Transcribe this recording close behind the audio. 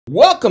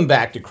Welcome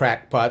back to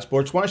Crackpot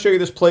Sports. I want to show you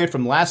this play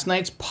from last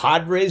night's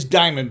Padres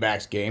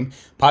Diamondbacks game.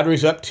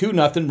 Padres up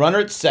 2-0, runner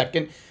at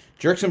second.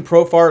 Jurickson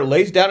Profar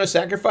lays down a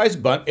sacrifice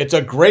bunt. It's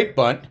a great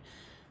bunt.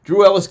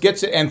 Drew Ellis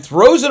gets it and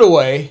throws it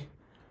away,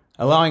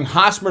 allowing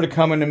Hosmer to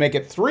come in and make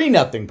it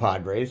 3-0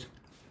 Padres.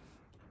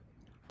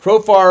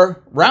 Profar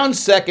rounds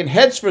second,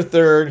 heads for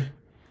third,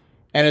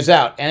 and is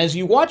out. And as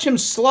you watch him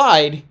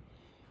slide,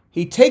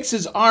 he takes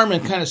his arm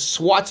and kind of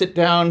swats it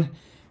down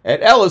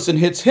at Ellis and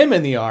hits him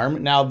in the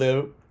arm. Now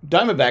the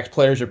Diamondbacks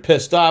players are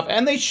pissed off,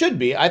 and they should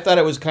be. I thought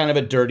it was kind of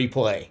a dirty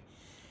play.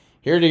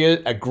 Here it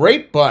is, a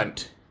great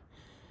bunt.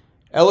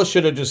 Ellis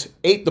should have just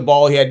ate the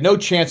ball. He had no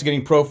chance of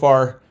getting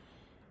Profar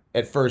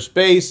at first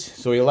base,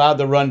 so he allowed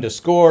the run to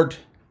score.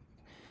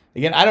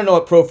 Again, I don't know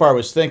what Profar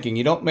was thinking.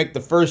 You don't make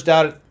the first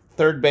out at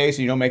third base,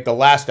 and you don't make the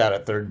last out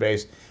at third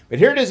base. But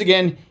here it is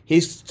again.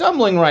 He's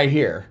stumbling right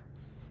here.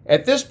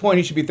 At this point,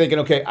 he should be thinking,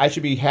 okay, I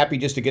should be happy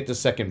just to get to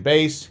second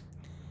base.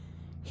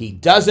 He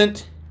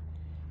doesn't.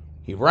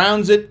 He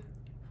rounds it,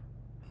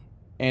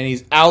 and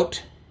he's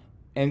out.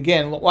 And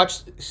again,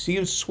 watch, see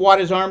him swat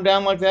his arm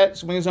down like that,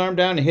 swing his arm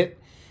down and hit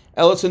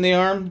Ellis in the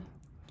arm.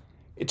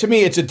 To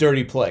me, it's a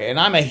dirty play, and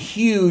I'm a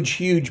huge,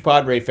 huge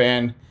Padre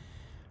fan,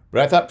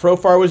 but I thought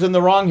Profar was in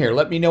the wrong here.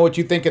 Let me know what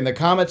you think in the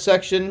comment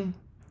section.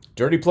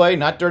 Dirty play,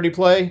 not dirty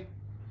play.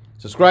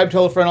 Subscribe,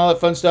 tell a friend, all that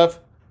fun stuff.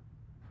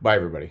 Bye,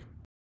 everybody.